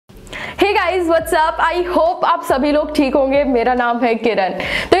Hey guys what's up, I hope आप सभी लोग ठीक होंगे। मेरा नाम है किरण।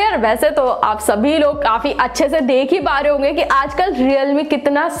 तो यार वैसे तो आप सभी लोग काफी अच्छे से देख ही पा रहे होंगे कि आजकल Realme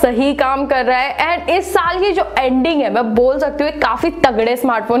कितना सही काम कर रहा है। एंड इस साल की जो एंडिंग है मैं बोल सकती हूँ काफी तगड़े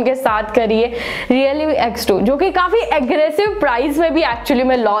स्मार्टफोन के साथ करी है Realme X2, जो कि काफी एग्रेसिव प्राइस में भी एक्चुअली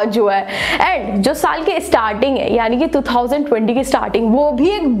में लॉन्च हुआ है। एंड जो साल की स्टार्टिंग है यानी कि 2020 की स्टार्टिंग, वो भी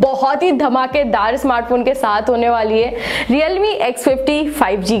एक बहुत ही धमाकेदार स्मार्टफोन के साथ होने वाली है Realme X50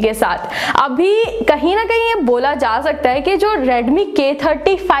 5G के साथ। अभी कहीं ना कहीं ये बोला जा सकता है कि जो Redmi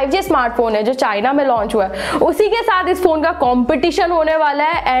K30 5G स्मार्टफोन है जो चाइना में लॉन्च हुआ है, उसी के साथ इस फोन का कंपटीशन होने वाला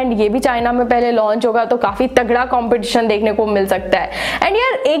है। एंड ये भी चाइना में पहले लॉन्च होगा तो काफी तगड़ा कंपटीशन देखने को मिल सकता है। एंड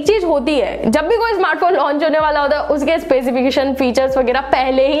यार एक चीज होती है, जब भी कोई स्मार्टफोन लॉन्च होने वाला होता है उसके स्पेसिफिकेशन फीचर्स वगैरह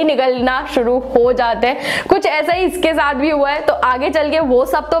पहले ही निकलना शुरू हो जाते हैं। कुछ ऐसा ही इसके साथ भी हुआ है, तो आगे चल के वो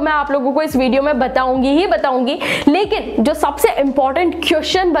सब तो मैं आप लोगों को इस वीडियो में बताऊंगी। लेकिन जो सबसे इंपॉर्टेंट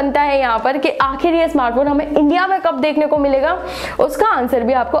क्वेश्चन बनता है यहाँ पर कि आखिर ये स्मार्टफोन हमें इंडिया में कब देखने को मिलेगा, उसका आंसर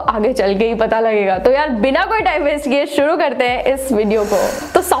भी आपको आगे चल के ही पता लगेगा। तो यार बिना कोई टाइम वेस्ट किए शुरू करते हैं इस वीडियो को।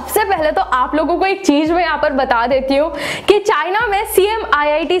 तो सबसे पहले तो आप लोगों को एक चीज मैं यहाँ पर बता देती हूँ कि चाइना में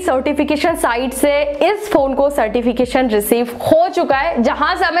CMIIT सर्टिफिकेशन साइट से इस फोन को सर्टिफिकेशन रिसीव हो चुका है,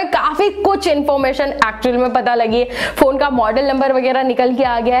 जहां से हमें काफी कुछ इंफॉर्मेशन एक्चुअल में पता लगी है। फोन का मॉडल नंबर वगैरह निकल के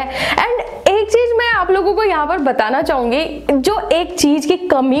आ गया है। एंड एक चीज मैं आप लोगों को यहाँ पर बताना चाहूंगी, जो एक चीज की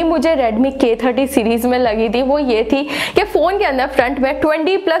कमी मुझे Redmi K30 सीरीज में लगी थी वो ये थी कि फोन के अंदर फ्रंट में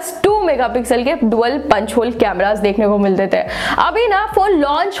 20+2 मेगापिक्सल के डुअल पंच होल कैमरास देखने को मिलते थे। अभी ना फोन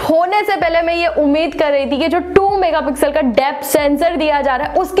लॉन्च होने से पहले मैं ये उम्मीद कर रही थी कि जो 2 मेगापिक्सल का डेप्थ सेंसर दिया जा रहा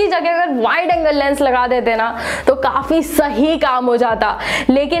है उसकी जगह अगर वाइड एंगल लेंस लगा देते ना तो काफी सही काम हो जाता।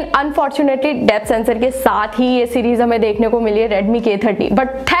 लेकिन अनफॉर्चुनेटली डेप्थ सेंसर के साथ ही ये सीरीज हमें देखने को मिली है Redmi K30। बट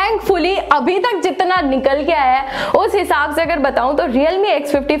थैंकफुली अभी तक जितना निकल के आया है उस हिसाब से अगर बताऊं तो Realme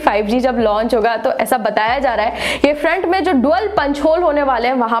X50 5G जब लॉन्च होगा तो ऐसा बताया जा रहा है कि फ्रंट में जो डुअल पंच होल होने वाले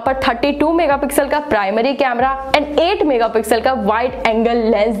हैं वहां पर 32 मेगापिक्सल का प्राइमरी कैमरा एंड 8 मेगापिक्सल का वाइड एंगल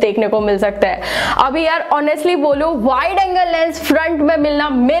लेंस देखने को मिल सकता है। अभी यार ऑनेस्टली बोलूं, वाइड एंगल लेंस फ्रंट में मिलना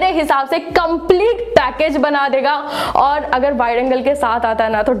मेरे हिसाब से कंप्लीट पैकेज बना देगा। और अगर वाइड एंगल के साथ आता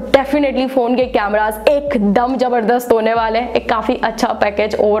है ना तो डेफिनेटली फोन के कैमरास एकदम जबरदस्त होने वाले हैं। एक काफी अच्छा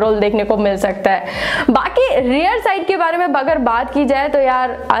पैकेज ओवरऑल देखने को मिल सकता है। बाकी रियर साइड के बारे में अगर बात की जाए तो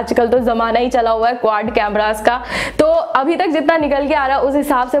यार आजकल तो जमाना ही चला हुआ है क्वाड कैमरास का। तो अभी तक जितना निकल के आ रहा है उस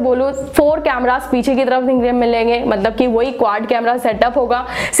हिसाब से बोलूं 4 कैमरास पीछे की तरफ मिलेंगे, मतलब कि वही क्वाड कैमरा सेटअप होगा।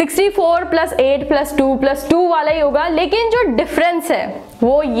 64+8+2+2 वाला ही होगा। लेकिन जो डिफरेंस है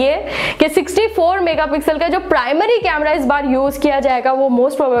वो ये कि 64 मेगापिक्सल का जो प्राइमरी कैमरा इस बार यूज किया जाएगा वो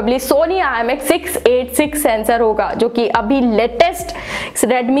most probably Soni IMX686 sensor होगा, जो कि अभी लेटेस्ट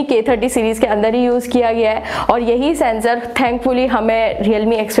Redmi K30 सीरीज के अंदर ही यूज किया गया है। और यही सेंसर थैंकफुली हमें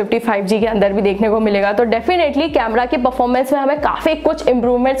Realme X50 5G के अंदर भी देखने को मिलेगा। तो डेफिनेटली कैमरा की परफॉर्मेंस में हमें काफी कुछ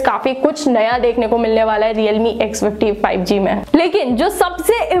इंप्रूवमेंट्स, काफी कुछ नया देखने को मिलने वाला है Realme X50 5G में। लेकिन जो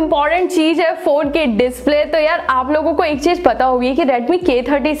सबसे इंपॉर्टेंट चीज है फोन की डिस्प्ले, तो यार आप लोगों को एक चीज पता होगी कि Redmi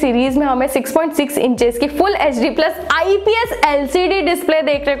K30 सीरीज में हमें 6.6 इंचेस की full HD plus IPS LCD display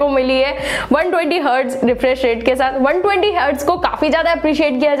देखने को मिली है 120 हर्ट्ज रिफ्रेश रेट के साथ। 120 हर्ट्ज को काफी ज्यादा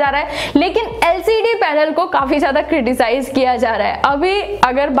अप्रिशिएट किया जा रहा है, लेकिन LCD पैनल को काफी ज्यादा क्रिटिसाइज किया जा रहा है। अभी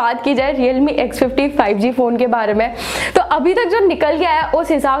अगर बात की जाए Realme X50 5G फोन के बारे में, तो अभी तक जो निकल के आया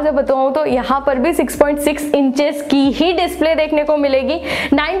उस हिसाब से बताऊं तो यहाँ पर भी 6.6 इंचेस की ही डिस्प्ले देखने को मिलेगी।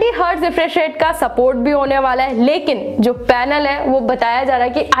 90 हर्ट्ज रिफ्रेश रेट का सपोर्ट भी होने वाला है, लेकिन जो पैनल है वो बताया जा रहा है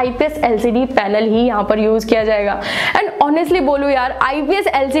कि IPS LCD पैनल ही यहाँ पर यूज किया जाएगा। एंड ऑनेस्टली बोलूं यार, IPS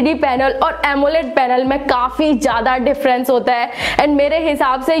LCD पैनल और AMOLED पैनल में काफी ज्यादा डिफरेंस होता है। एंड मेरे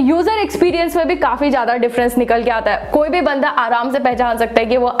हिसाब से यूजर एक्सपीरियंस में भी काफी ज्यादा डिफरेंस निकल के आता है। कोई भी बंदा आराम से पहचान सकता है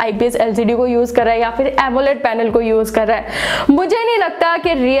कि वो IPS LCD को यूज कर रहा है या फिर AMOLED पैनल को यूज कर रहा है। मुझे नहीं लगता कि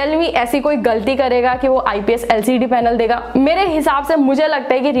Realme ऐसी कोई गलती करेगा कि वो IPS LCD पैनल देगा। मेरे हिसाब से मुझे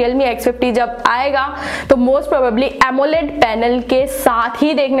लगता है कि Realme X50 जब आएगा तो मोस्ट प्रोबेबली AMOLED पैनल के साथ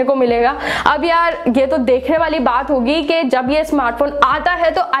ही देखने को मिलेगा। अब यार ये तो देखने वाली बात होगी कि जब ये स्मार्टफोन आता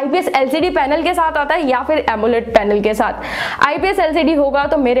है तो IPS LCD पैनल के साथ आता है या फिर AMOLED पैनल के साथ। IPS LCD होगा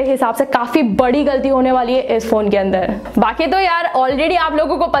तो मेरे हिसाब से काफी बड़ी गलती होने वाली है इस फोन के अंदर। बाकी तो यार ऑलरेडी आप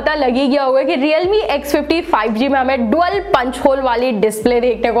लोगों को पता लग ही गया होगा कि Realme X50 5G में हमें डुअल पंच होल वाली डिस्प्ले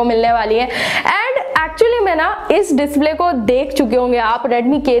देखने को मिलने वाली है। एंड एक्चुअली में ना इस डिस्प्ले को देख चुके होंगे आप,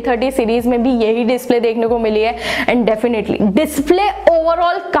 Redmi K30 सीरीज में भी यही डिस्प्ले देखने को मिली है। एंड डेफिनेटली डिस्प्ले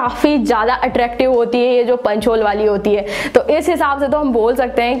ओवरऑल काफी ज्यादा अट्रैक्टिव होती है, ये जो पंच होल वाली होती है। तो इस हिसाब से तो हम बोल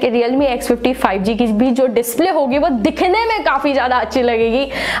सकते हैं कि Realme X50 5G की भी जो डिस्प्ले होगी वो दिखने में काफी ज्यादा अच्छी लगेगी।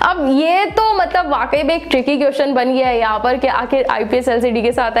 अब ये तो मतलब वाकई में एक ट्रिकी क्वेश्चन बन गया है यहाँ पर कि आखिर IPS LCD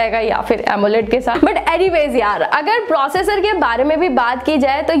के साथ आएगा या फिर AMOLED के साथ। बट एनीवेज यार, अगर प्रोसेसर के बारे में भी बात की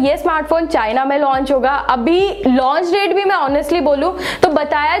जाए तो ये स्मार्टफोन चाइना में लॉन्च होगा। अभी लॉन्च डेट भी मैं ऑनेस्टली बोलूं तो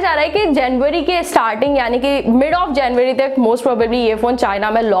बताया जा रहा है कि जनवरी के स्टार्टिंग यानी कि मिड ऑफ जनवरी तक मोस्ट प्रोबेबली ये फोन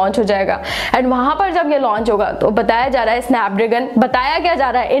चाइना में लॉन्च हो जाएगा। एंड वहां पर जब ये लॉन्च होगा तो बताया जा रहा है स्नैपड्रैगन, बताया क्या जा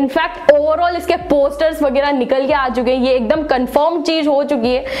रहा है, इनफैक्ट ओवरऑल इसके पोस्टर्स वगैरह निकल के आ चुके हैं। ये एकदम कंफर्म चीज हो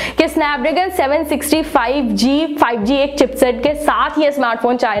चुकी है कि स्नैपड्रैगन 765G 5G एक चिपसेट के साथ ये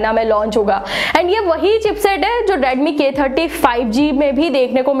स्मार्टफोन चाइना में लॉन्च होगा। एंड ये वही चिपसेट है जो Redmi K30 5G में भी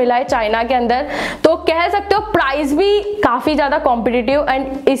देखने को मिला है चाइना के अंदर। तो कह सकते हो प्राइस भी काफी ज्यादा कॉम्पिटिटिव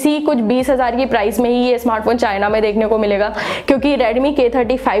एंड इसी कुछ 20,000 की प्राइस में ही ये स्मार्टफोन चाइना में देखने को मिलेगा, क्योंकि Redmi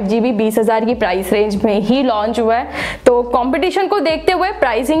K30 5G भी 20,000 की प्राइस रेंज में ही लॉन्च हुआ है। तो कंपटीशन को देखते हुए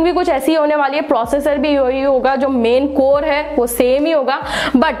प्राइसिंग भी कुछ ऐसी होने वाली है, प्रोसेसर भी वही होगा, जो मेन कोर है वो सेम ही होगा।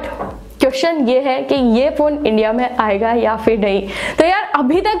 बट क्वेश्चन ये है कि ये फोन इंडिया में आएगा या फिर नहीं। तो यार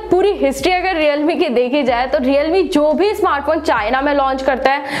अभी तक पूरी हिस्ट्री अगर Realme की देखी जाए तो Realme जो भी स्मार्टफोन चाइना में लॉन्च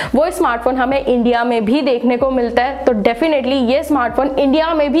करता है वो स्मार्टफोन हमें इंडिया में भी देखने को मिलता है। तो डेफिनेटली ये स्मार्टफोन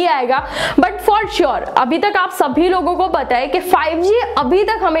इंडिया में भी आएगा। बट फॉर श्योर अभी तक आप सभी लोगों को पता है कि 5G अभी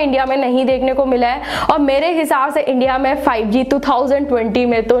तक हमें इंडिया में नहीं देखने को मिला है, और मेरे हिसाब से इंडिया में 5G 2020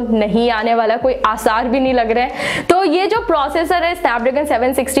 में तो नहीं आने वाला, कोई आसार भी नहीं लग रहा है। तो ये जो प्रोसेसर है स्नैपड्रैगन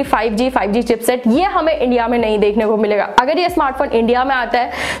 765G 5G चिपसेट, ये हमें इंडिया में नहीं देखने को मिलेगा। अगर ये स्मार्टफोन इंडिया में आता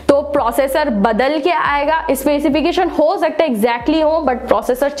है तो प्रोसेसर बदल के आएगा, स्पेसिफिकेशन हो सकता है एग्जैक्टली हो बट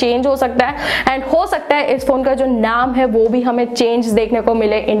प्रोसेसर चेंज हो सकता है। एंड हो सकता है इस फोन का जो नाम है वो भी हमें चेंज देखने को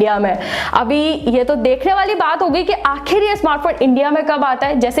मिले इंडिया में। अभी ये तो देखने वाली बात होगी कि आखिर ये स्मार्टफोन इंडिया में कब आता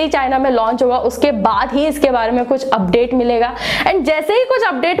है। जैसे ही चाइना में लॉन्च होगा उसके बाद ही इसके बारे में कुछ अपडेट मिलेगा। एंड जैसे ही कुछ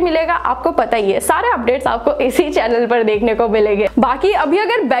अपडेट मिलेगा आपको पता ही है, सारे अपडेट्स आपको इसी चैनल पर देखने को मिलेंगे। बाकी अभी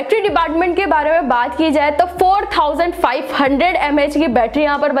अगर बैटरी डिपार्टमेंट के बारे में बात की जाए तो 4500 mAh की बैटरी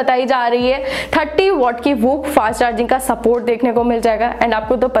यहाँ पर बताई जा रही है। 30 वॉट की वूक फास्ट चार्जिंग का सपोर्ट देखने को मिल जाएगा। एंड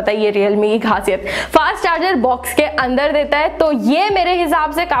आपको तो पता ही है Realme की खासियत, फास्ट चार्जर बॉक्स के अंदर देता है, तो ये मेरे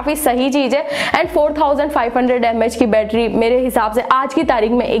हिसाब से काफी सही चीज है। एंड 4500 mAh की बैटरी मेरे हिसाब से आज की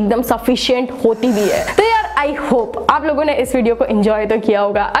तारीख में एकदम सफिशिएंट होती भी है। तो यार आई होप आप लोगों ने इस वीडियो को एंजॉय तो किया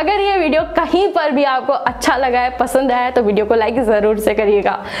होगा। अगर ये वीडियो कहीं पर भी आपको अच्छा लगा है, पसंद आया, तो वीडियो को लाइक जरूर से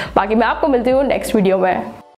करिएगा। बाकी मैं आपको मिलती हूँ नेक्स्ट वीडियो में।